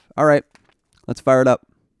All right, let's fire it up.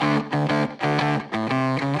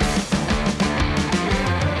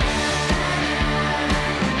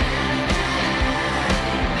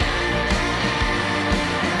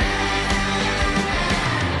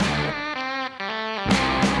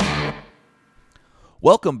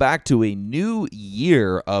 Welcome back to a new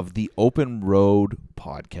year of the Open Road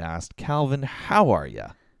podcast. Calvin, how are you?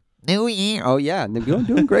 New year. Oh, yeah. You're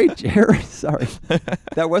doing great, Jared. Sorry.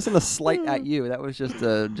 That wasn't a slight at you. That was just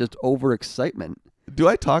overexcitement. Do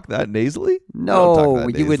I talk that nasally? No,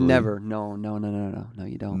 you would never. No,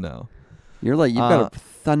 you don't. No. You've got a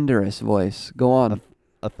thunderous voice. Go on.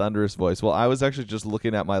 A thunderous voice. Well, I was actually just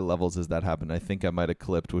looking at my levels as that happened. I think I might have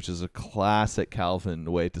clipped, which is a classic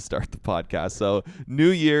Calvin way to start the podcast. So,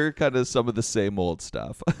 new year, kind of some of the same old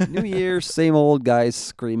stuff. New year, same old guys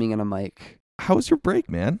screaming in a mic. How was your break,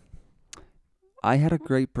 man? I had a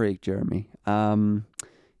great break, Jeremy.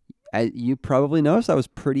 You probably noticed I was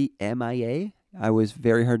pretty MIA. I was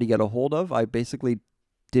very hard to get a hold of. I basically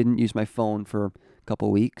didn't use my phone for a couple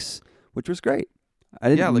weeks, which was great. I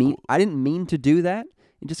didn't mean to do that.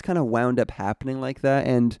 It just kind of wound up happening like that,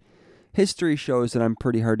 and history shows that I'm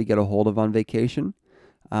pretty hard to get a hold of on vacation.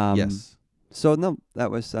 Yes. So no, that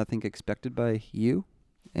was, I think, expected by you.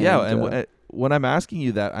 And when I'm asking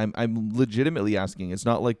you that, I'm legitimately asking. It's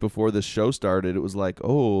not like before the show started, it was like,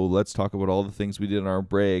 oh, let's talk about all the things we did on our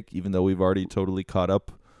break, even though we've already totally caught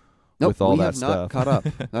up with all that stuff. We have not caught up.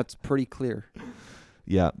 That's pretty clear.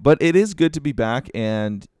 Yeah, but it is good to be back,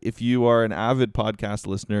 and if you are an avid podcast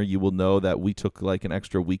listener, you will know that we took like an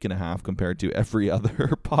extra week and a half compared to every other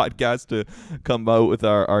podcast to come out with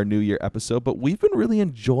our New Year episode, but we've been really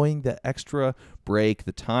enjoying the extra break,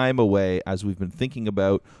 the time away, as we've been thinking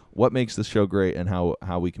about what makes the show great and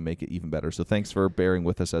how we can make it even better. So thanks for bearing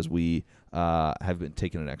with us as we have been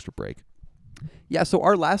taking an extra break. Yeah, so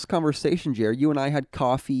our last conversation, Jared, you and I had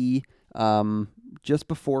coffee just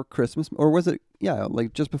before Christmas, or was it? Yeah,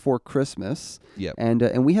 like just before Christmas. Yeah.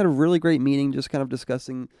 And we had a really great meeting, just kind of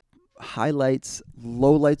discussing highlights,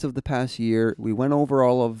 lowlights of the past year. We went over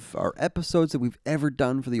all of our episodes that we've ever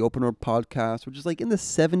done for the Open Road podcast, which is like in the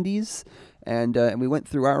 70s. And we went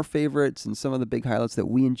through our favorites and some of the big highlights that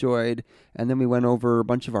we enjoyed. And then we went over a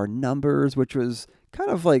bunch of our numbers, which was kind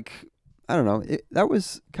of like, I don't know, that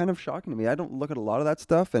was kind of shocking to me. I don't look at a lot of that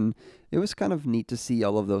stuff, and it was kind of neat to see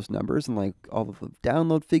all of those numbers and like all of the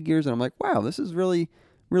download figures. And I'm like, wow, this is really,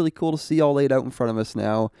 really cool to see all laid out in front of us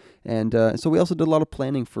now. And so we also did a lot of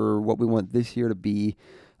planning for what we want this year to be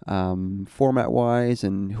format-wise,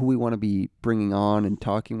 and who we want to be bringing on and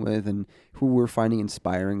talking with, and who we're finding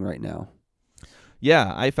inspiring right now.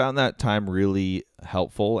 Yeah, I found that time really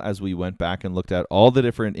helpful as we went back and looked at all the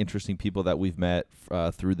different interesting people that we've met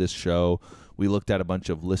through this show. We looked at a bunch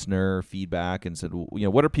of listener feedback and said,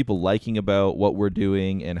 what are people liking about what we're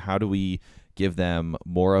doing, and how do we give them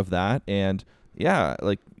more of that? And yeah,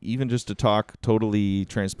 like even just to talk totally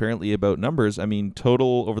transparently about numbers, I mean,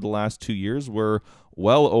 total over the last 2 years, we're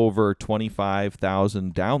well over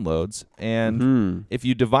 25,000 downloads. And if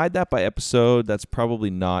you divide that by episode, that's probably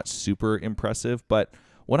not super impressive. But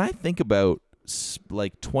when I think about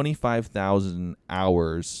like 25,000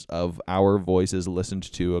 hours of our voices listened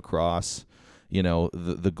to across,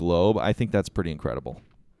 the globe, I think that's pretty incredible.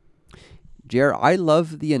 Jer, I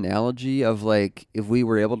love the analogy of like if we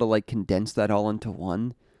were able to like condense that all into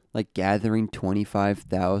one, like gathering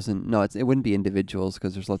 25,000. No, it wouldn't be individuals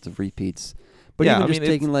because there's lots of repeats. But yeah, even just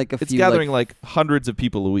taking like a few. It's gathering like hundreds of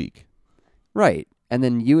people a week. Right. And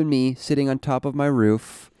then you and me sitting on top of my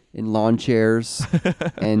roof in lawn chairs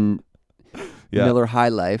and Miller High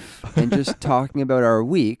Life and just talking about our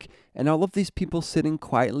week, and all of these people sitting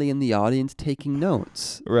quietly in the audience taking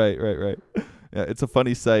notes. Right. Yeah, it's a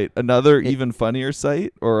funny sight. Another even funnier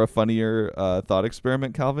sight, or a funnier thought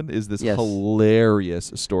experiment, Calvin, is this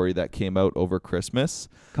hilarious story that came out over Christmas.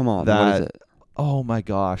 Come on, what is it? Oh my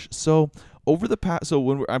gosh. So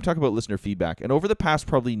when I'm talking about listener feedback, and over the past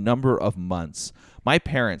probably number of months, my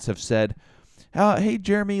parents have said, hey,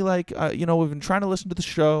 Jeremy, we've been trying to listen to the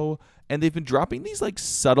show, and they've been dropping these like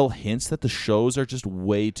subtle hints that the shows are just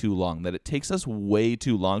way too long, that it takes us way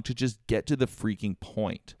too long to just get to the freaking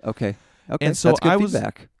point. Okay. And so that's good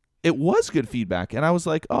feedback. It was good feedback, and I was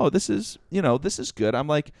like, oh, this is good. I'm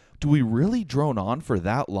like, do we really drone on for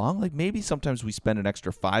that long? Like, maybe sometimes we spend an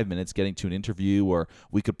extra 5 minutes getting to an interview, or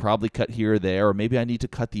we could probably cut here or there, or maybe I need to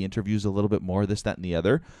cut the interviews a little bit more, this, that, and the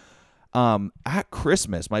other. At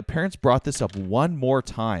Christmas, my parents brought this up one more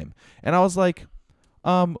time, and I was like,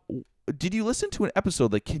 did you listen to an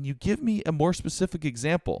episode? Like, can you give me a more specific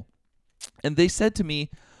example? And they said to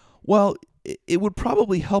me, well, it would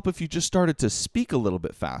probably help if you just started to speak a little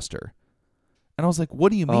bit faster. And I was like,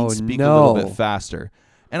 what do you mean Oh, speak a little no. bit faster?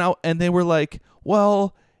 And they were like,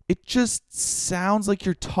 well, it just sounds like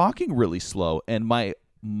you're talking really slow. And my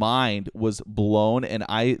mind was blown, and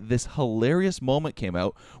this hilarious moment came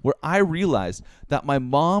out where I realized that my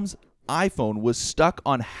mom's iPhone was stuck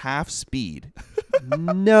on half speed.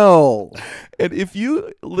 No. And if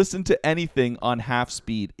you listen to anything on half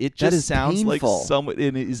speed, it That just is sounds like painful. someone,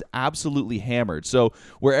 and it is absolutely hammered. So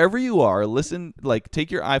wherever you are, listen, like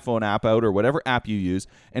take your iPhone app out or whatever app you use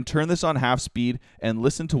and turn this on half speed and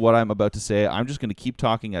listen to what I'm about to say. I'm just going to keep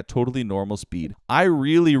talking at totally normal speed. I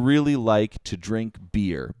really, really like to drink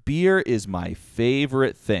beer. Beer is my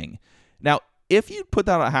favorite thing. Now, if you put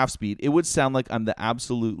that at half speed, it would sound like I'm the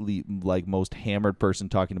absolutely like most hammered person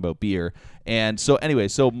talking about beer. And so anyway,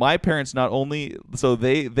 so my parents not only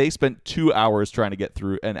they spent 2 hours trying to get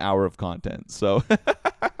through an hour of content. So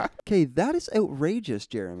Okay, that is outrageous,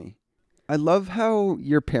 Jeremy. I love how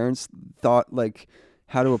your parents thought like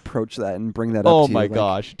how to approach that and bring that up oh to my you. Like,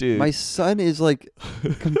 gosh, dude. my son is like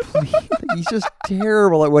complete. He's just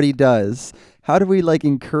terrible at what he does. How do we like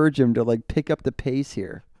encourage him to like pick up the pace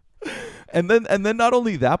here? And then not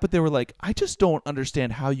only that, but they were like, I just don't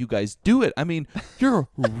understand how you guys do it. I mean, you're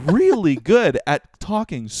really good at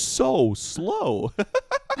talking so slow.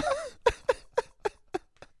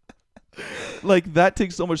 Like that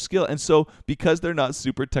takes so much skill. And so because they're not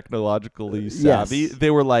super technologically savvy, Yes. they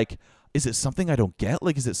were like, is it something I don't get?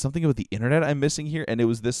 Like, is it something about the internet I'm missing here? And it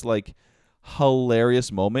was this like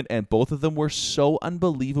hilarious moment. And both of them were so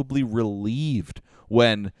unbelievably relieved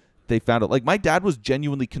when they found out. Like my dad was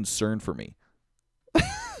genuinely concerned for me.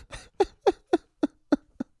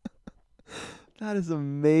 That is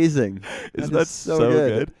amazing. Isn't That that is so so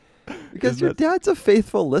good? good? Because Isn't your dad's a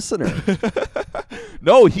faithful listener.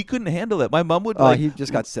 No, he couldn't handle it. My mom would Oh, he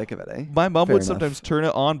just got sick of it, eh? my mom Fair would enough. sometimes turn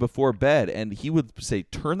it on before bed, and he would say,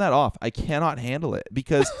 "Turn that off. I cannot handle it,"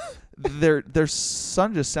 because their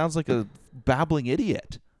son just sounds like a babbling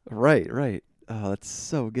idiot. Right, right. Oh, that's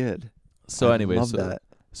so good. So I anyway, love that.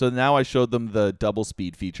 so now I showed them the double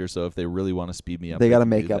speed feature. So if they really want to speed me up, They got to can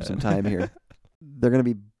make do up that. some time here. They're going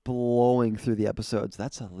to be blowing through the episodes.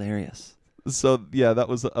 That's hilarious. So yeah, that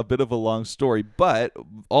was a bit of a long story, but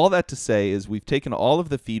all that to say is we've taken all of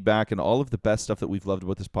the feedback and all of the best stuff that we've loved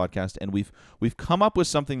about this podcast, and we've come up with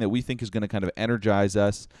something that we think is going to kind of energize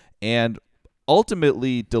us and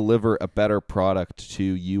ultimately deliver a better product to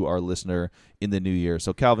you, our listener, in the new year.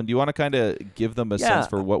 So Calvin, do you want to kind of give them a sense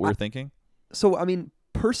for what we're thinking? So, I mean,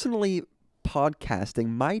 personally, podcasting,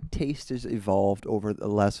 my taste has evolved over the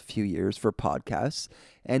last few years for podcasts,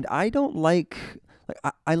 and I don't like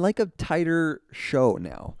I like a tighter show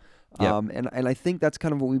now. Yep. And I think that's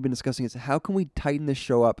kind of what we've been discussing is how can we tighten this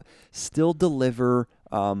show up, still deliver,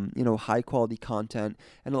 high quality content.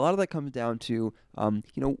 And a lot of that comes down to,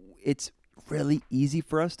 it's really easy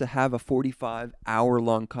for us to have a 45-hour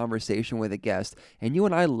long conversation with a guest. And you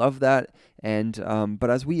and I love that. And, but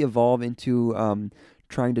as we evolve into,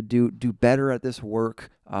 trying to do better at this work,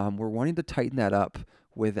 we're wanting to tighten that up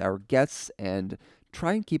with our guests and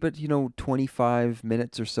try and keep it, 25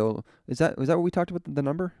 minutes or so. Was that what we talked about, the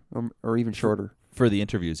number? Or even shorter? For the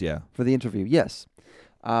interviews, yeah. For the interview, yes.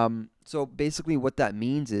 So basically what that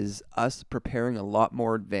means is us preparing a lot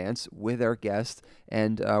more advance with our guests.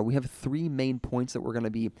 And we have 3 main points that we're going to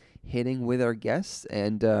be hitting with our guests.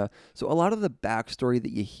 And so a lot of the backstory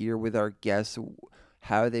that you hear with our guests,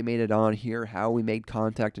 how they made it on here, how we made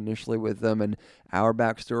contact initially with them, and our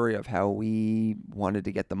backstory of how we wanted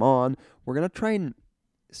to get them on. We're going to try and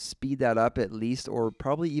speed that up at least, or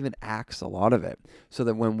probably even axe a lot of it, so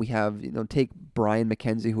that when we have, take Brian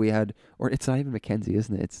McKenzie, who we had, or it's not even McKenzie,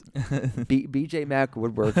 isn't it? It's BJ Mac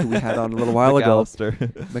Woodwork, who we had on a little while ago.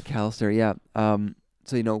 McAllister, yeah.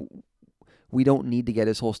 So, we don't need to get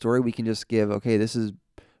his whole story. We can just give, okay, this is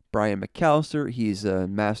Brian McAllister. He's a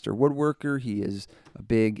master woodworker. He is a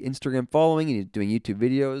big Instagram following, and he's doing YouTube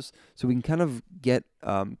videos. So we can kind of get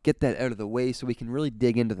that out of the way, so we can really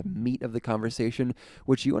dig into the meat of the conversation,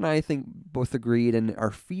 which you and I think both agreed, and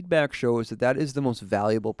our feedback shows that is the most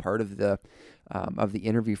valuable part of the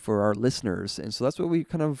interview for our listeners. And so that's what we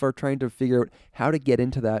kind of are trying to figure out, how to get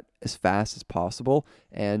into that as fast as possible,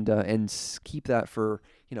 and keep that for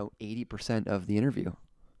 80% of the interview.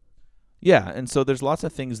 Yeah, and so there's lots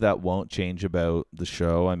of things that won't change about the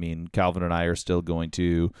show. I mean, Calvin and I are still going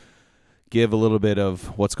to give a little bit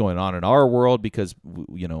of what's going on in our world, because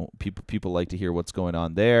people like to hear what's going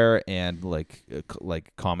on there, and like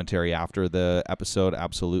commentary after the episode,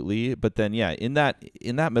 absolutely. But then in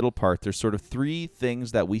that middle part, there's sort of 3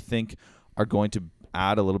 things that we think are going to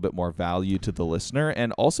add a little bit more value to the listener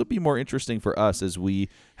and also be more interesting for us, as we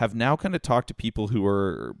have now kind of talked to people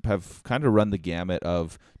who have kind of run the gamut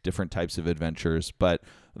of different types of adventures. But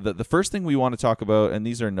the first thing we want to talk about, and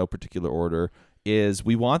these are in no particular order, is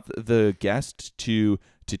we want the guest to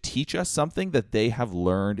teach us something that they have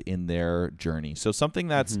learned in their journey. So something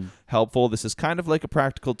that's helpful. This is kind of like a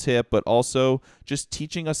practical tip, but also just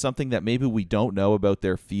teaching us something that maybe we don't know about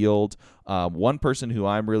their field. One person who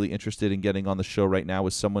I'm really interested in getting on the show right now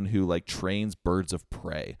is someone who like trains birds of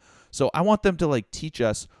prey. So I want them to like teach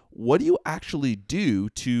us, what do you actually do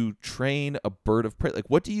to train a bird of prey? Like,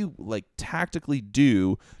 what do you like tactically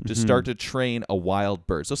do to start to train a wild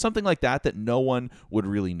bird? So something like that no one would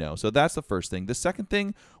really know. So that's the first thing. The second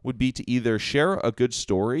thing would be to either share a good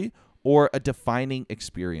story or a defining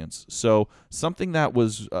experience. So something that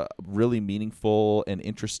was really meaningful and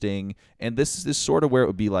interesting. And this is sort of where it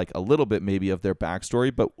would be like a little bit maybe of their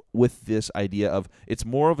backstory, but with this idea of it's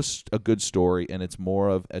more of a good story and it's more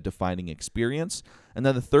of a defining experience. And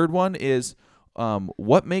then the third one is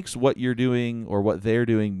what makes what you're doing or what they're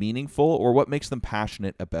doing meaningful, or what makes them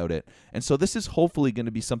passionate about it. And so this is hopefully going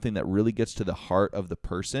to be something that really gets to the heart of the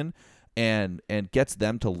person and gets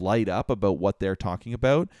them to light up about what they're talking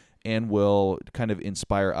about, and will kind of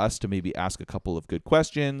inspire us to maybe ask a couple of good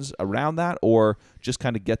questions around that, or just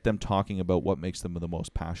kind of get them talking about what makes them the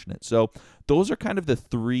most passionate. So those are kind of the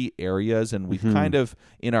three areas, and we've kind of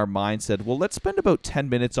in our mind said, well, let's spend about 10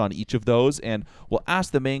 minutes on each of those, and we'll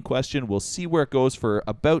ask the main question. We'll see where it goes for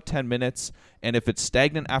about 10 minutes, and if it's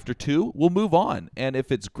stagnant after 2, we'll move on. And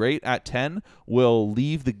if it's great at 10, we'll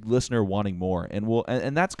leave the listener wanting more.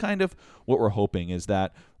 And that's kind of what we're hoping, is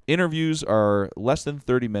that interviews are less than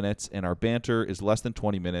 30 minutes and our banter is less than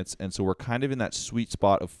 20 minutes. And so we're kind of in that sweet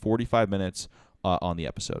spot of 45 minutes on the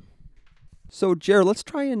episode. So, Jared, let's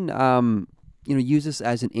try and use this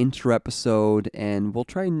as an intro episode, and we'll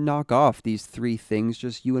try and knock off these 3 things,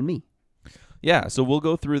 just you and me. Yeah, so we'll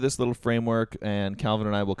go through this little framework, and Calvin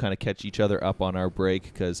and I will kind of catch each other up on our break,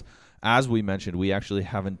 because as we mentioned, we actually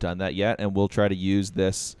haven't done that yet, and we'll try to use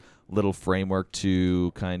this little framework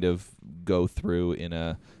to kind of go through in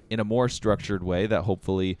a more structured way that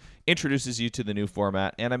hopefully introduces you to the new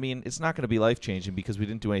format. And I mean, it's not going to be life-changing because we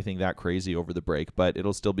didn't do anything that crazy over the break, but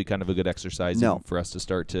it'll still be kind of a good exercise for us to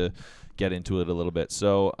start to get into it a little bit.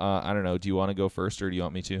 So I don't know. Do you want to go first, or do you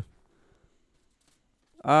want me to?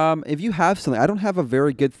 If you have something, I don't have a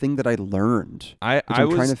very good thing that I learned. I'm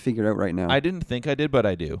trying to figure it out right now. I didn't think I did, but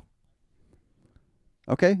I do.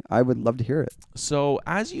 Okay, I would love to hear it. So,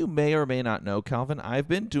 as you may or may not know, Calvin, I've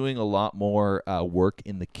been doing a lot more work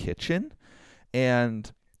in the kitchen,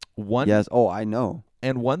 and I know.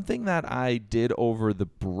 And one thing that I did over the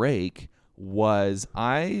break was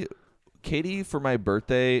Katie, for my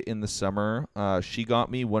birthday in the summer, she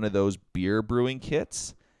got me one of those beer brewing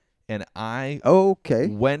kits, and I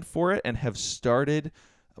went for it and have started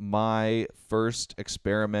my first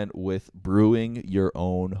experiment with brewing your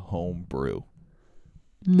own home brew.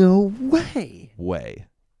 No way.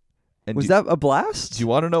 And was that a blast? Do you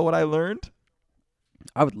want to know what I learned?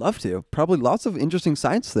 I would love to. Probably lots of interesting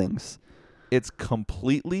science things. It's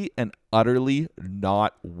completely and utterly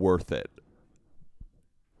not worth it.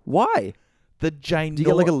 Why? Do you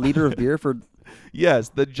get like a liter of beer for... Yes,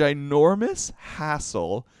 the ginormous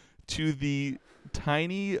hassle to the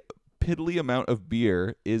tiny, piddly amount of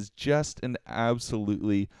beer is just an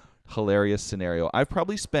absolutely hilarious scenario. I've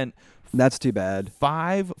probably spent... That's too bad.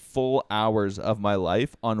 5 full hours of my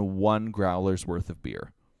life on one growler's worth of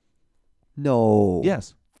beer. No.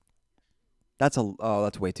 Yes. That's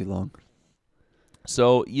way too long.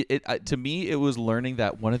 So to me, it was learning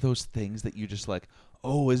that one of those things that you just like,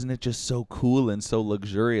 oh, isn't it just so cool and so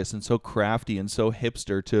luxurious and so crafty and so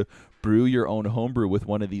hipster to brew your own homebrew with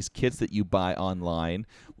one of these kits that you buy online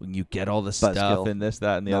when you get all the stuff and this,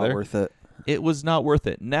 that, and the other. Not worth it. It was not worth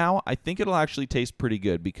it. Now, I think it'll actually taste pretty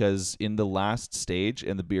good, because in the last stage,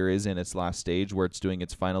 and the beer is in its last stage where it's doing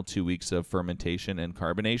its final 2 weeks of fermentation and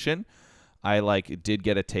carbonation, I did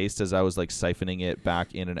get a taste as I was siphoning it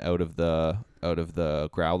back in and out of the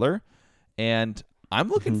growler, and I'm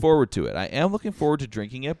looking forward to it. I am looking forward to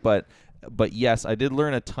drinking it, but yes, I did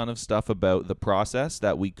learn a ton of stuff about the process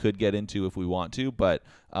that we could get into if we want to, but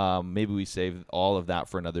maybe we save all of that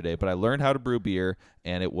for another day. But I learned how to brew beer,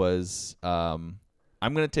 and it was I'm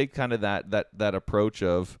going to take kind of that approach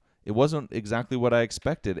of it wasn't exactly what I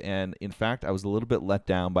expected, and in fact, I was a little bit let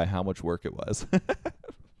down by how much work it was.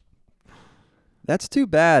 That's too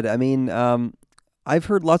bad. I mean, I've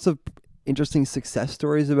heard lots of interesting success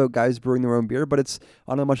stories about guys brewing their own beer, but it's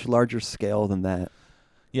on a much larger scale than that.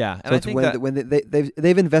 Yeah, and So I it's think when that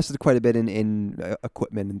they've invested quite a bit in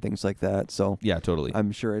equipment and things like that. So yeah, totally.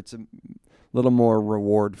 I'm sure it's a little more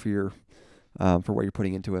reward for your for what you're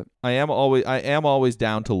putting into it. I am always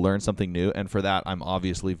down to learn something new, and for that I'm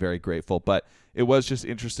obviously very grateful. But it was just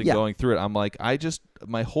interesting Yeah. going through it. I'm like,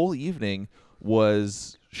 my whole evening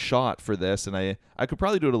was shot for this, and I could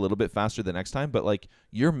probably do it a little bit faster the next time, but like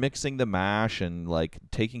you're mixing the mash and like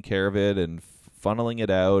taking care of it and funneling it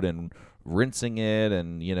out and rinsing it,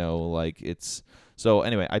 and like it's so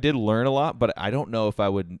anyway, I did learn a lot, but I don't know if I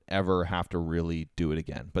would ever have to really do it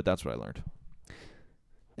again, but that's what I learned.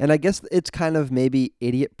 And I guess it's kind of maybe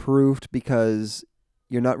idiot proofed because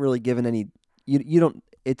you're not really given any. You don't.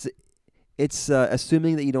 It's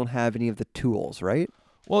assuming that you don't have any of the tools, right?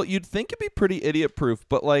 Well, you'd think it'd be pretty idiot proof,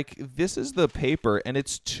 but like this is the paper and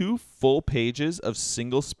it's 2 full pages of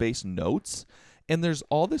single space notes, and there's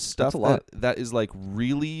all this stuff That's a lot. that is like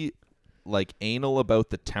really like anal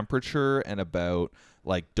about the temperature and about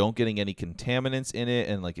like don't getting any contaminants in it,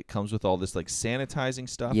 and like it comes with all this like sanitizing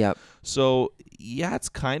stuff. Yep. So yeah, it's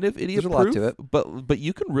kind of idiot There's a proof, lot to it. but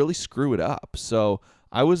you can really screw it up. So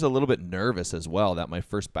I was a little bit nervous as well that my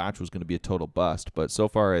first batch was going to be a total bust, but so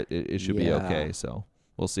far it should be okay. So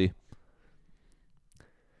we'll see.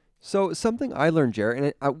 So something I learned,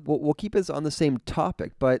 Jared, and we'll keep us on the same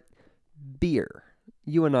topic, but beer.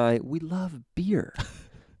 You and I, we love beer.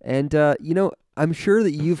 And, I'm sure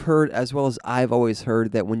that you've heard, as well as I've always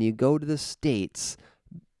heard, that when you go to the States,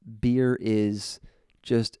 beer is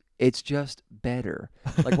it's just better.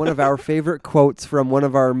 Like one of our favorite quotes from one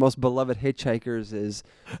of our most beloved hitchhikers is,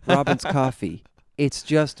 Robin's Coffee, it's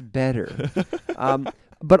just better.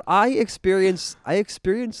 But I experience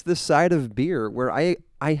this side of beer where I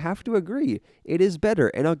have to agree it is better,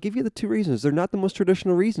 and I'll give you the 2 reasons. They're not the most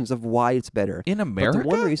traditional reasons of why it's better. In America, but the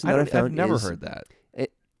one reason that I found I've never is, heard that.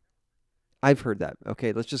 I've heard that.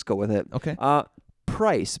 Okay, let's just go with it. Okay.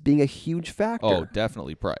 Price being a huge factor. Oh,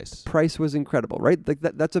 definitely price. Price was incredible, right? Like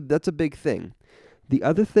that's a big thing. The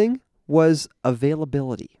other thing was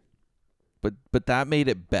availability. But that made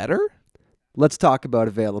it better? Let's talk about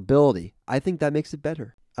availability. I think that makes it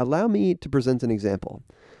better. Allow me to present an example.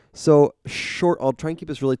 So I'll try and keep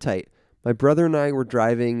this really tight. My brother and I were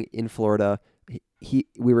driving in Florida.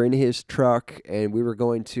 We were in his truck, and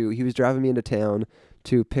he was driving me into town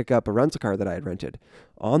to pick up a rental car that I had rented.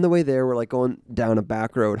 On the way there, we're like going down a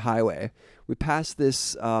back road highway. We passed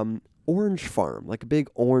this orange farm, like a big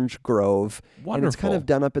orange grove. Wonderful. And it's kind of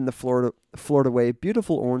done up in the Florida way.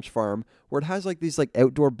 Beautiful orange farm where it has like these like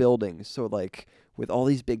outdoor buildings. So like with all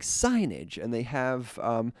these big signage, and they have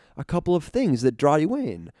a couple of things that draw you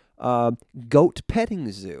in. Goat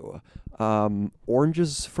petting zoo.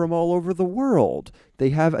 Oranges from all over the world. They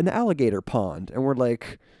have an alligator pond. And we're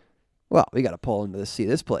like, well, we got to pull into see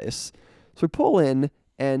this place. So we pull in,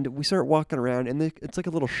 and we start walking around, and it's like a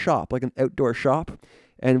little shop, like an outdoor shop.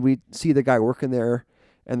 And we see the guy working there,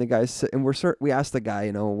 and the guy and we ask the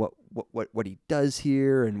guy, what he does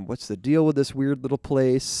here, and what's the deal with this weird little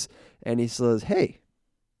place. And he says, "Hey,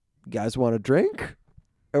 you guys want a drink?"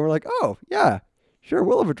 And we're like, "Oh yeah, sure,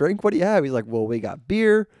 we'll have a drink. What do you have?" He's like, "Well, we got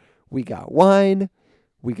beer, we got wine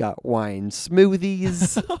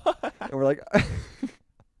smoothies." And we're like,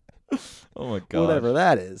 Oh my god. whatever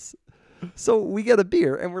that is. So we get a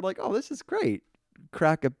beer, and we're like, "Oh, this is great."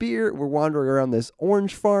 Crack a beer. We're wandering around this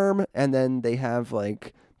orange farm, and then they have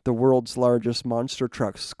like the world's largest monster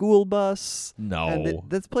truck school bus. No. And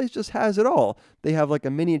this place just has it all. They have like a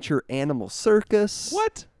miniature animal circus.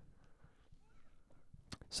 What?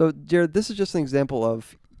 So, Jared, this is just an example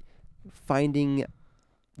of finding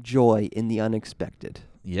joy in the unexpected.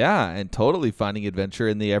 Yeah, and totally finding adventure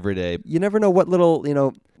in the everyday. You never know what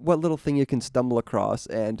little thing you can stumble across,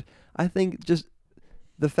 and I think just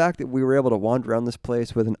the fact that we were able to wander around this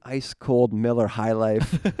place with an ice cold Miller High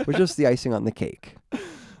Life was just the icing on the cake.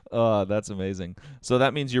 Oh, that's amazing. So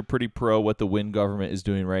that means you're pretty pro what the Wynn government is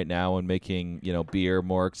doing right now and making, beer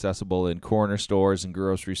more accessible in corner stores and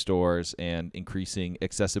grocery stores and increasing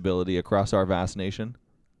accessibility across our vast nation,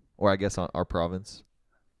 or I guess our province.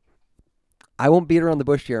 I won't beat around the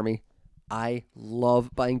bush, Jeremy. I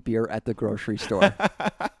love buying beer at the grocery store.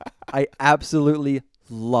 I absolutely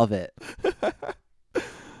love it.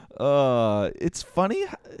 It's funny.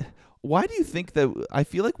 Why do you think that? I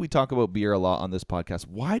feel like we talk about beer a lot on this podcast.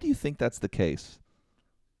 Why do you think that's the case?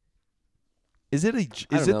 Is it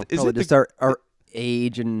just our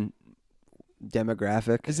age and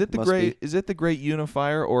demographic? Is it the great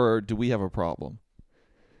unifier, or do we have a problem?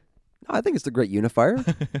 No, I think it's the great unifier.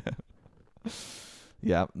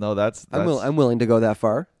 Yeah, no, that's I'm willing to go that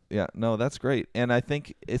far. Yeah, no, that's great. And I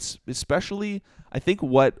think it's especially, I think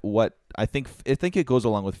what I think it goes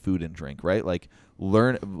along with food and drink, right? Like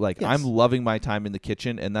Yes. I'm loving my time in the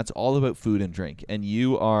kitchen, and that's all about food and drink. And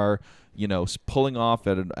you are, pulling off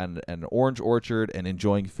at an orange orchard and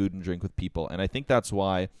enjoying food and drink with people. And I think that's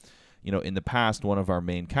why, in the past, one of our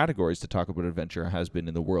main categories to talk about adventure has been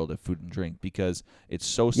in the world of food and drink, because it's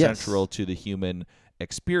so central to the human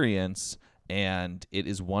experience. And it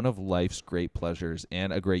is one of life's great pleasures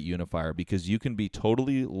and a great unifier, because you can be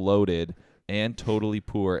totally loaded and totally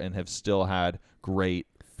poor and have still had great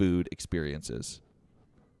food experiences.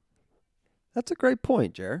 That's a great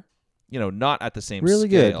point, Jer. Not at the same Really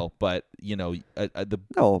scale, good. but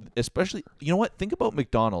No, especially, you know what? Think about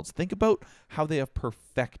McDonald's. Think about how they have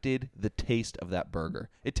perfected the taste of that burger.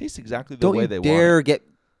 It tastes exactly the way they want. Don't you dare get.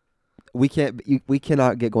 We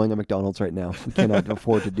cannot get going on McDonald's right now. We cannot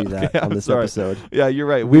afford to do that on this episode. Yeah, you're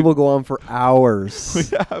right. We will go on for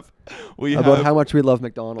hours. We about have how much we love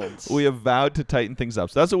McDonald's. We have vowed to tighten things up.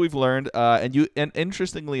 So that's what we've learned. And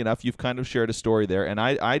interestingly enough, you've kind of shared a story there, and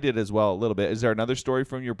I did as well a little bit. Is there another story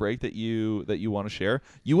from your break that you want to share?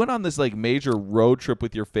 You went on this like major road trip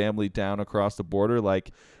with your family down across the border.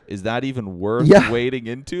 Like, is that even worth wading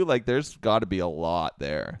into? Like, there's got to be a lot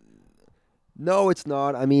there. No, it's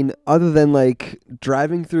not. I mean, other than like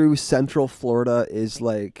driving through Central Florida is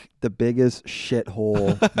like the biggest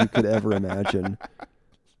shithole you could ever imagine.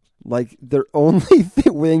 Like, the only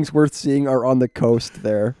things worth seeing are on the coast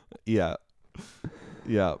there. Yeah.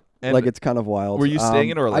 Yeah. And like, it's kind of wild. Were you staying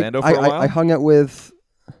in Orlando for a while? I hung out with...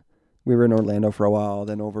 We were in Orlando for a while,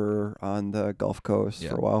 then over on the Gulf Coast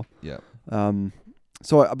for a while. Yeah.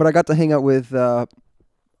 But I got to hang out with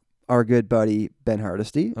our good buddy Ben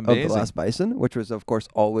Hardesty of The Last Bison, which was, of course,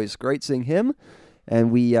 always great seeing him.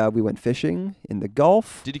 And we went fishing in the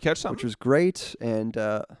Gulf. Did you catch something? Which was great. And...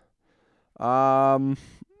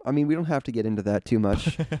 I mean, we don't have to get into that too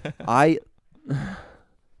much.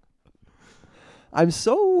 I'm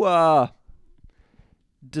so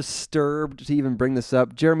disturbed to even bring this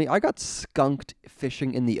up. Jeremy, I got skunked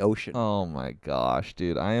fishing in the ocean. Oh my gosh,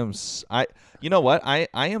 dude. You know what? I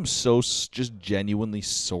am so just genuinely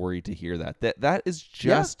sorry to hear that. That is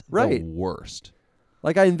just the worst.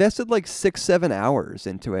 Like, I invested like 6-7 hours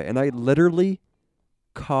into it, and I literally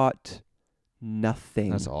caught nothing.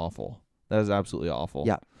 That's awful. That is absolutely awful.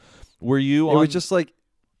 Yeah. Were you on... It was just like...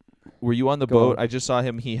 Were you on the boat? I just saw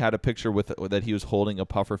him. He had a picture that he was holding a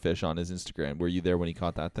pufferfish on his Instagram. Were you there when he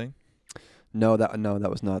caught that thing? No, that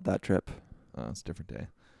was not that trip. Oh, it's a different day.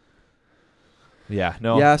 Yeah,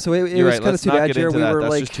 no. Yeah, so it was kind of too bad, Jared.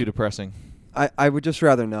 That's just too depressing. I would just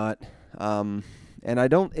rather not. And I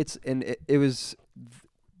don't... It was...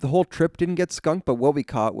 The whole trip didn't get skunked, but what we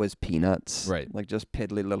caught was peanuts. Right. Like just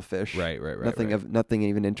piddly little fish. Right. Nothing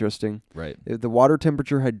even interesting. Right. The water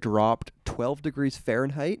temperature had dropped 12 degrees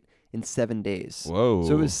Fahrenheit in 7 days. Whoa.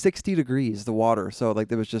 So it was 60 degrees, the water. So like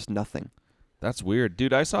there was just nothing. That's weird.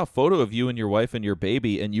 Dude, I saw a photo of you and your wife and your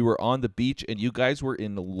baby, and you were on the beach, and you guys were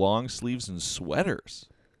in long sleeves and sweaters.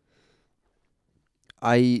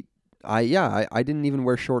 I didn't even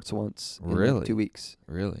wear shorts once in 2 weeks.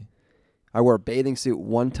 Really? I wore a bathing suit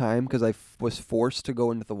one time because I was forced to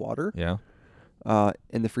go into the water. Yeah.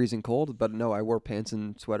 In the freezing cold, but no, I wore pants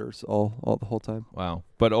and sweaters all the whole time. Wow.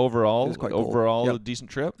 But overall, it was quite cold. A decent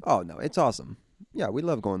trip? Oh, no, it's awesome. Yeah, we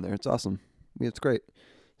love going there. It's awesome. It's great.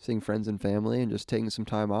 Seeing friends and family and just taking some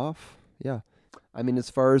time off. Yeah. I mean, as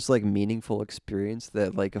far as like meaningful experience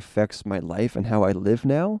that like affects my life and how I live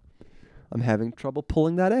now, I'm having trouble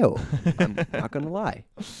pulling that out. I'm not going to lie.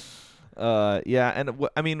 Yeah, and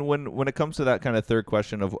I mean, when it comes to that kind of third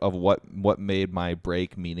question of what made my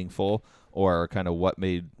break meaningful, or kind of what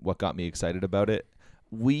got me excited about it,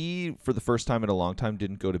 we, for the first time in a long time,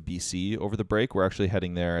 didn't go to BC over the break. We're actually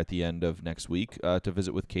heading there at the end of next week to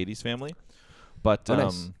visit with Katie's family. But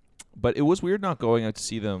nice. But it was weird not going out to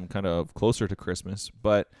see them kind of closer to Christmas.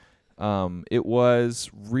 But it was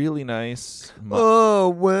really nice.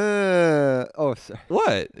 Oh, sorry.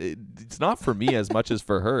 What? It's not for me as much as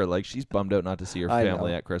for her. Like, she's bummed out not to see her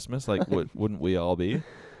family at Christmas. Like, wouldn't we all be?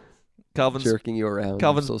 Calvin's jerking you around.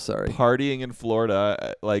 Calvin's I'm so sorry. Partying in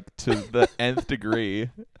Florida, like, to the nth degree.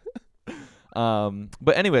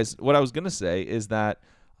 But anyways, what I was gonna say is that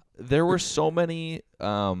there were so many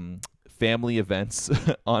family events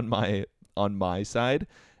on my side,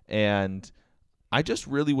 and I just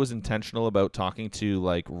really was intentional about talking to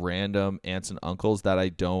like random aunts and uncles that I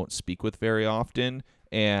don't speak with very often,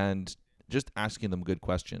 and just asking them good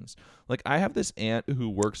questions. Like, I have this aunt who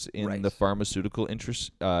works in the pharmaceutical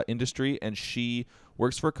industry, and she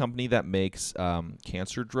works for a company that makes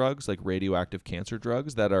cancer drugs, like radioactive cancer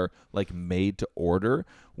drugs that are like made to order,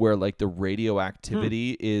 where like the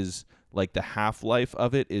radioactivity is like the half-life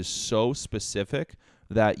of it is so specific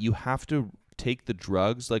that you have to take the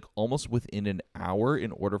drugs like almost within an hour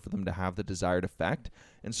in order for them to have the desired effect.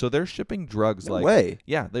 And so they're shipping drugs No way.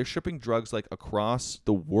 yeah, they're shipping drugs like across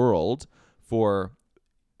the world for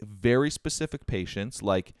very specific patients,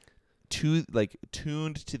 like tuned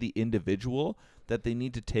to the individual, that they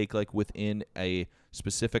need to take like within a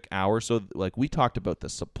specific hour. So like we talked about the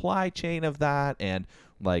supply chain of that, and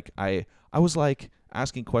like I was like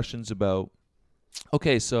asking questions about,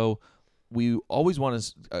 okay, so we always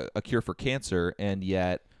want a cure for cancer, and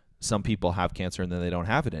yet some people have cancer and then they don't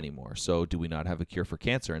have it anymore. So do we not have a cure for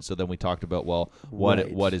cancer? And so then we talked about, well,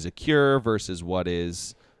 what is a cure versus what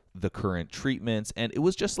is the current treatments, and it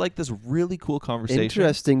was just like this really cool conversation.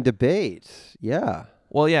 Interesting debate. Yeah.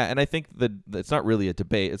 Well, yeah, and I think that it's not really a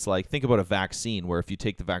debate. It's like, think about a vaccine where if you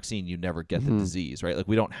take the vaccine, you never get the disease, right? Like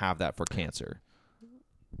we don't have that for cancer.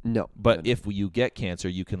 No. But if you get cancer,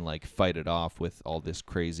 you can like fight it off with all this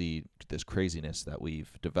craziness that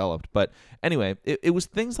we've developed. But anyway, it was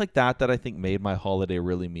things like that I think made my holiday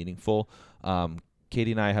really meaningful.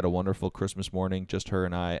 Katie and I had a wonderful Christmas morning, just her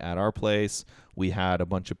and I at our place. We had a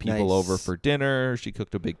bunch of people over for dinner. She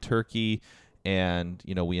cooked a big turkey, and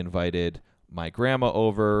we invited my grandma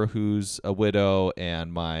over, who's a widow,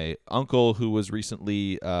 and my uncle, who was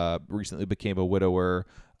recently became a widower.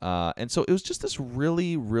 And so it was just this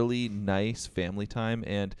really, really nice family time,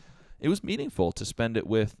 and it was meaningful to spend it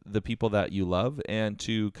with the people that you love and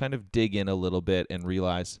to kind of dig in a little bit and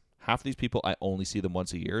realize half of these people, I only see them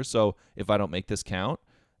once a year. So if I don't make this count,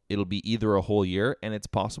 it'll be either a whole year, and it's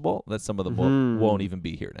possible that some of them won't even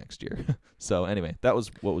be here next year. So anyway, that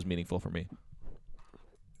was what was meaningful for me.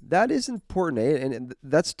 That is important, eh? And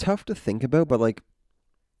that's tough to think about, but like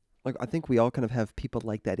I think we all kind of have people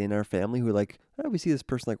like that in our family who are like, we see this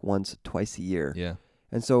person like once, twice a year. Yeah.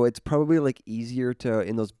 And so it's probably like easier to,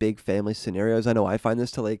 in those big family scenarios, I know I find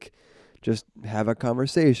this, to like just have a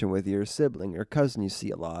conversation with your sibling or cousin you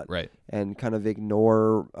see a lot. Right. And kind of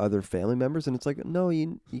ignore other family members. And it's like, no,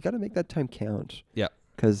 you got to make that time count. Yeah.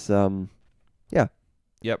 Because, yeah.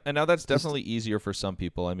 Yep. And now that's definitely easier for some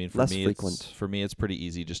people. I mean, for me, it's pretty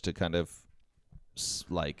easy just to kind of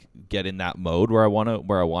like get in that mode where I want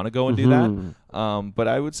to go and do that. But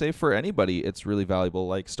I would say for anybody, it's really valuable.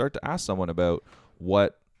 Like, start to ask someone about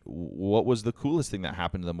what was the coolest thing that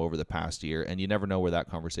happened to them over the past year, and you never know where that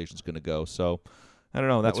conversation's going to go. So I don't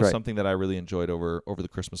know. That was something that I really enjoyed over the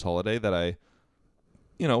Christmas holiday that I,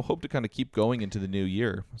 hope to kind of keep going into the new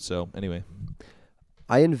year. So anyway,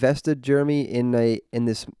 I invested, Jeremy, in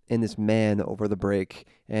this man over the break,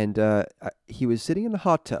 and he was sitting in a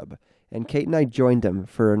hot tub, and Kate and I joined him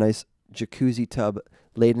for a nice jacuzzi tub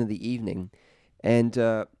late in the evening,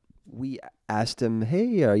 and we asked him,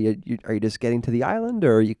 "Hey, are you just getting to the island,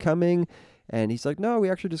 or are you coming?" And he's like, "No, we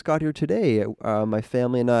actually just got here today. My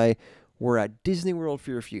family and I were at Disney World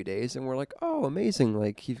for a few days," and we're like, "Oh, amazing!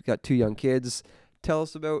 Like, you've got 2 young kids. Tell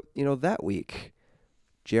us about that week."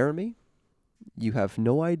 Jeremy, you have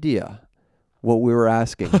no idea what we were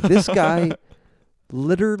asking. This guy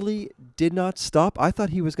literally did not stop. I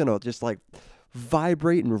thought he was going to just like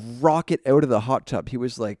vibrate and rocket out of the hot tub. He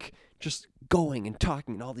was like just going and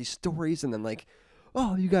talking and all these stories, and then like,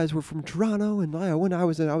 "Oh, you guys were from Toronto, and when I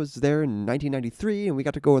was there in 1993, and we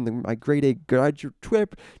got to go on my grade A graduate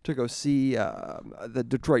trip to go see the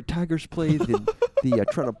Detroit Tigers play the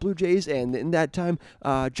Toronto Blue Jays, and in that time,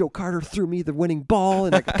 Joe Carter threw me the winning ball,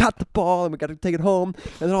 and I caught the ball, and we got to take it home,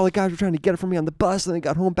 and then all the guys were trying to get it from me on the bus, and I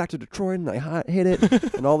got home back to Detroit, and I hit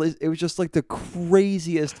it, and all this. It was just like the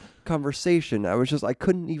craziest conversation. I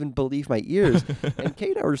couldn't even believe my ears. And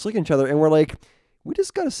Kate and I were just looking at each other, and we're like, we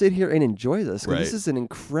just got to sit here and enjoy this. Right. This is an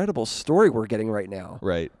incredible story we're getting right now.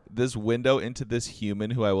 Right. This window into this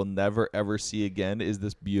human who I will never, ever see again is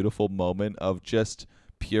this beautiful moment of just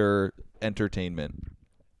pure entertainment.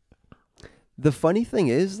 The funny thing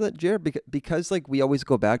is that, Jared, because like we always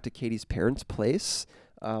go back to Katie's parents' place,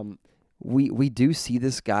 we do see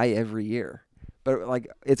this guy every year. But like,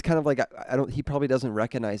 it's kind of like he probably doesn't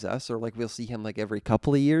recognize us, or like we'll see him like every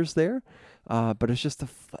couple of years there. But it's just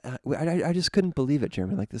I just couldn't believe it,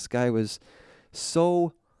 Jeremy. Like, this guy was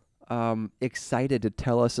so excited to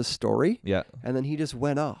tell us a story. Yeah. And then he just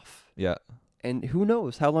went off. Yeah. And who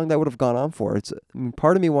knows how long that would have gone on for.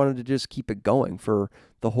 Part of me wanted to just keep it going for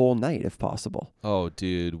the whole night if possible. Oh,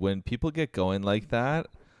 dude, when people get going like that,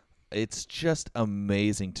 it's just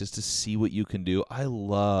amazing just to see what you can do. I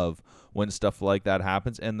love when stuff like that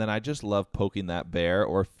happens, and then I just love poking that bear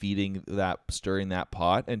or stirring that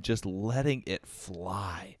pot and just letting it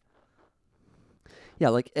fly. Yeah,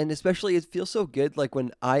 like, and especially it feels so good, like, when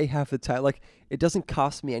I have the time, like, it doesn't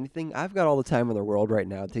cost me anything. I've got all the time in the world right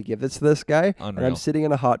now to give this to this guy, and I'm Unreal. sitting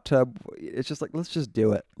in a hot tub. It's just like, let's just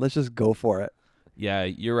do it. Let's just go for it. Yeah,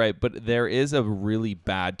 you're right. But there is a really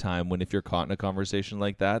bad time when if you're caught in a conversation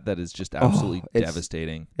like that, that is just absolutely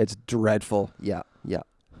devastating. It's dreadful. Yeah, yeah.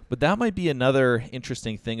 But that might be another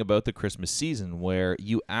interesting thing about the Christmas season where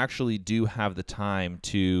you actually do have the time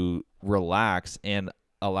to relax and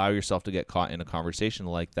allow yourself to get caught in a conversation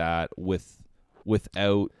like that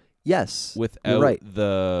without Yes, you're without right.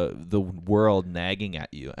 the world nagging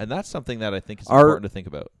at you. And that's something that I think is Our important to think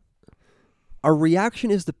about. our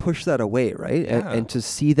reaction is to push that away, right? Yeah. And to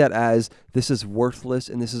see that as this is worthless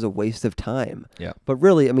and this is a waste of time. Yeah. But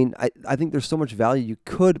really, I mean, I think there's so much value you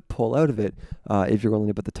could pull out of it if you're willing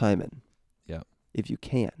to put the time in. Yeah. If you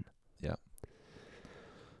can. Yeah.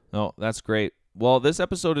 No, that's great. Well, this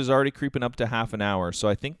episode is already creeping up to half an hour, so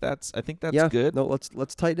I think that's Yeah. good. No,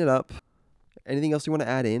 let's tighten it up. Anything else you want to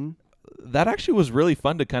add in? That actually was really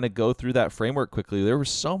fun to kind of go through that framework quickly. There were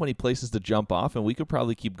so many places to jump off, and we could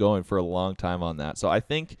probably keep going for a long time on that. So I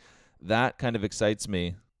think that kind of excites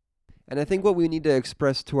me. And I think what we need to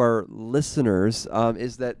express to our listeners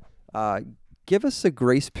is that give us a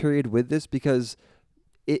grace period with this, because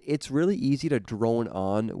it's really easy to drone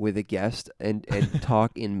on with a guest and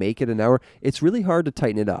talk and make it an hour. It's really hard to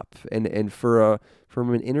tighten it up. And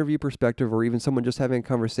from an interview perspective, or even someone just having a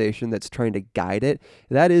conversation that's trying to guide it,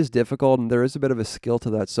 that is difficult, and there is a bit of a skill to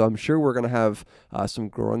that. So I'm sure we're going to have some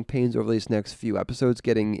growing pains over these next few episodes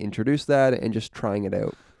getting introduced to that and just trying it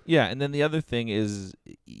out. Yeah, and then the other thing is,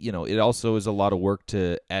 it also is a lot of work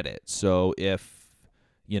to edit. So if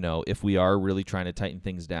we are really trying to tighten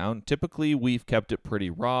things down, typically we've kept it pretty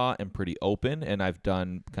raw and pretty open, and I've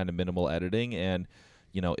done kind of minimal editing. And,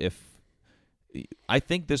 if I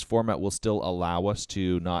think this format will still allow us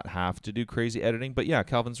to not have to do crazy editing. But yeah,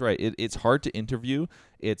 Calvin's right. It's hard to interview.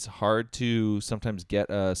 It's hard to sometimes get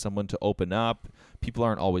someone to open up. People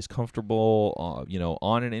aren't always comfortable,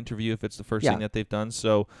 on an interview if it's the first thing that they've done.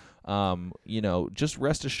 So, just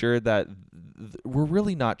rest assured that we're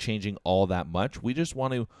really not changing all that much. We just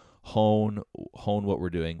want to hone what we're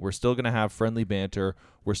doing. We're still going to have friendly banter.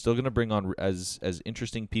 We're still going to bring on as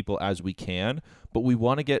interesting people as we can, but we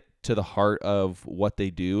want to get to the heart of what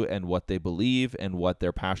they do and what they believe and what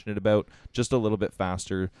they're passionate about just a little bit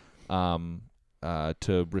faster,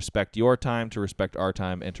 to respect your time, to respect our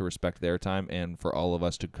time, and to respect their time, and for all of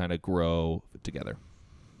us to kind of grow together.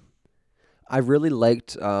 I really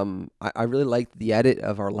liked I really liked the edit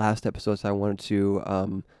of our last episode, so I wanted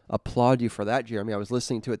to applaud you for that, Jeremy. I was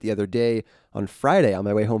listening to it the other day on Friday on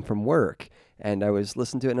my way home from work, and I was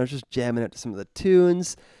listening to it, and I was just jamming out to some of the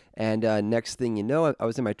tunes, and next thing you know, I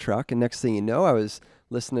was in my truck, and next thing you know, I was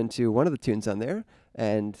listening to one of the tunes on there,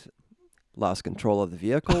 and lost control of the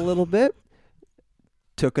vehicle a little bit,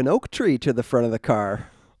 took an oak tree to the front of the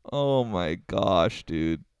car. Oh my gosh,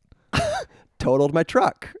 dude. Totaled my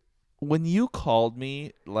truck. When you called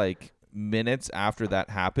me like minutes after that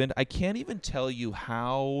happened, I can't even tell you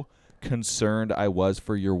how concerned I was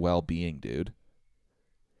for your well-being, dude.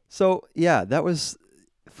 So yeah, that was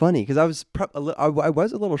funny because I was I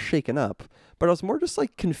was a little shaken up, but I was more just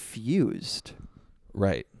like confused.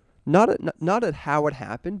 Right. Not at how it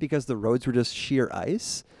happened, because the roads were just sheer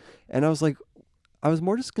ice, and I was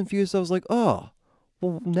more just confused. I was like, oh,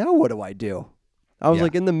 well, now what do I do? I was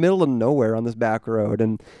like in the middle of nowhere on this back road,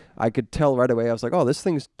 and I could tell right away. I was like, oh, this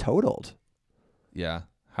thing's totaled. Yeah.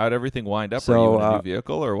 How'd everything wind up? So, Are you in a new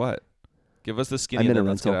vehicle or what? Give us the skinny and then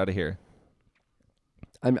let's get out of here.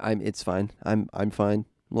 It's fine. I'm fine. I'm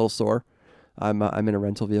a little sore. I'm in a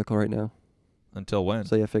rental vehicle right now. Until when?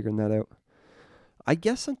 So yeah, figuring that out. I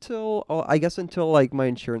guess until like my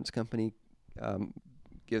insurance company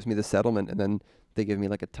gives me the settlement, and then they give me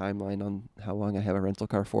like a timeline on how long I have a rental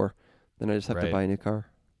car for. Then I just have to buy a new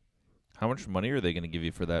car. How much money are they going to give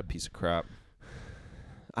you for that piece of crap?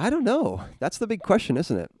 I don't know. That's the big question,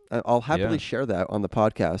 isn't it? I'll happily share that on the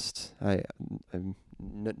podcast. I'm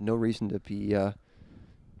no reason to be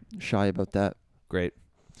shy about that. Great.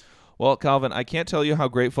 Well, Calvin, I can't tell you how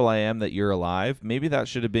grateful I am that you're alive. Maybe that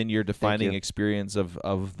should have been your defining experience of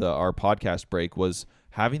our podcast break, was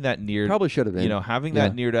having that probably should have been. Having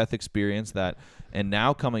that near-death experience, and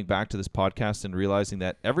now coming back to this podcast and realizing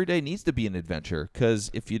that every day needs to be an adventure,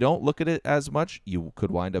 because if you don't look at it as much, you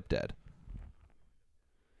could wind up dead.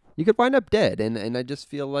 You could wind up dead, and I just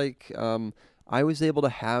feel like I was able to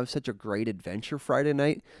have such a great adventure Friday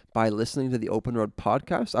night by listening to the Open Road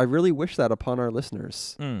podcast. I really wish that upon our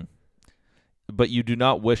listeners. But you do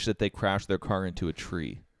not wish that they crash their car into a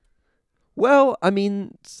tree. Well, I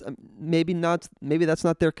mean, maybe not. Maybe that's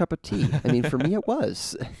not their cup of tea. I mean, for me, it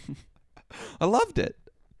was. I loved it.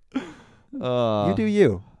 You do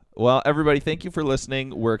you. Well, everybody, thank you for listening.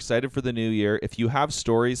 We're excited for the new year. If you have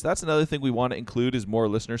stories, that's another thing we want to include is more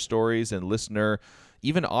listener stories and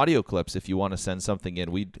even audio clips. If you want to send something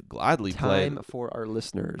in, we'd gladly Time for our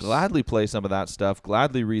listeners. Gladly play some of that stuff.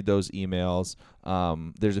 Gladly read those emails.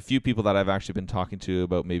 There's a few people that I've actually been talking to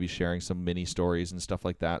about maybe sharing some mini stories and stuff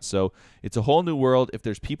like that. So it's a whole new world. If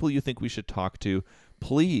there's people you think we should talk to,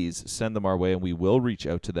 please send them our way and we will reach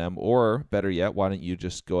out to them. Or better yet, why don't you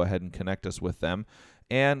just go ahead and connect us with them?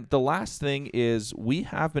 And the last thing is we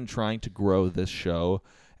have been trying to grow this show,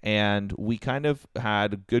 and we kind of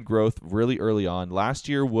had good growth really early on. Last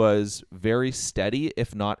year was very steady,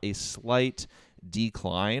 if not a slight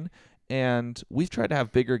decline. And we've tried to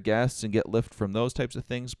have bigger guests and get lift from those types of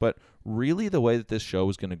things. But really the way that this show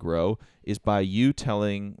is going to grow is by you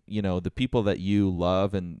telling, the people that you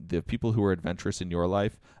love and the people who are adventurous in your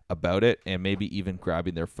life about it, and maybe even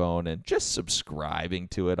grabbing their phone and just subscribing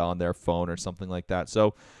to it on their phone or something like that.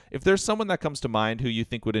 So if there's someone that comes to mind who you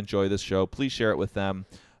think would enjoy this show, please share it with them.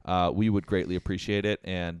 We would greatly appreciate it,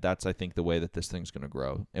 and that's, I think, the way that this thing's going to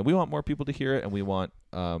grow. And we want more people to hear it, and we want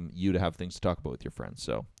you to have things to talk about with your friends.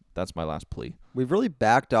 So that's my last plea. We've really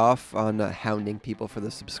backed off on hounding people for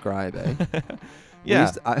the subscribe, eh?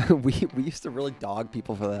 Yeah. We used to really dog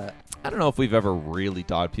people for that. I don't know if we've ever really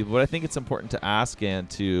dogged people, but I think it's important to ask and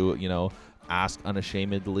to, ask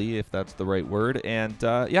unashamedly, if that's the right word. And,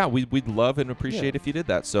 we'd love and appreciate if you did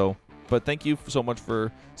that. So, but thank you so much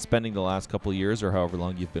for spending the last couple of years or however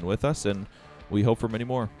long you've been with us, and we hope for many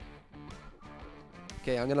more.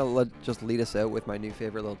 Okay, I'm going to just lead us out with my new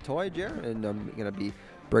favorite little toy, Jared, and I'm going to be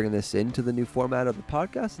bringing this into the new format of the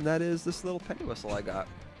podcast, and that is this little penny whistle I got.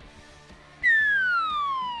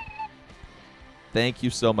 Thank you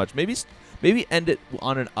so much. Maybe end it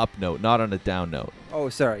on an up note, not on a down note. Oh,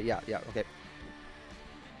 sorry. Yeah, okay.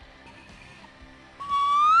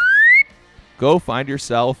 Go find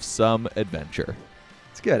yourself some adventure.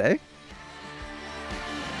 It's good, eh?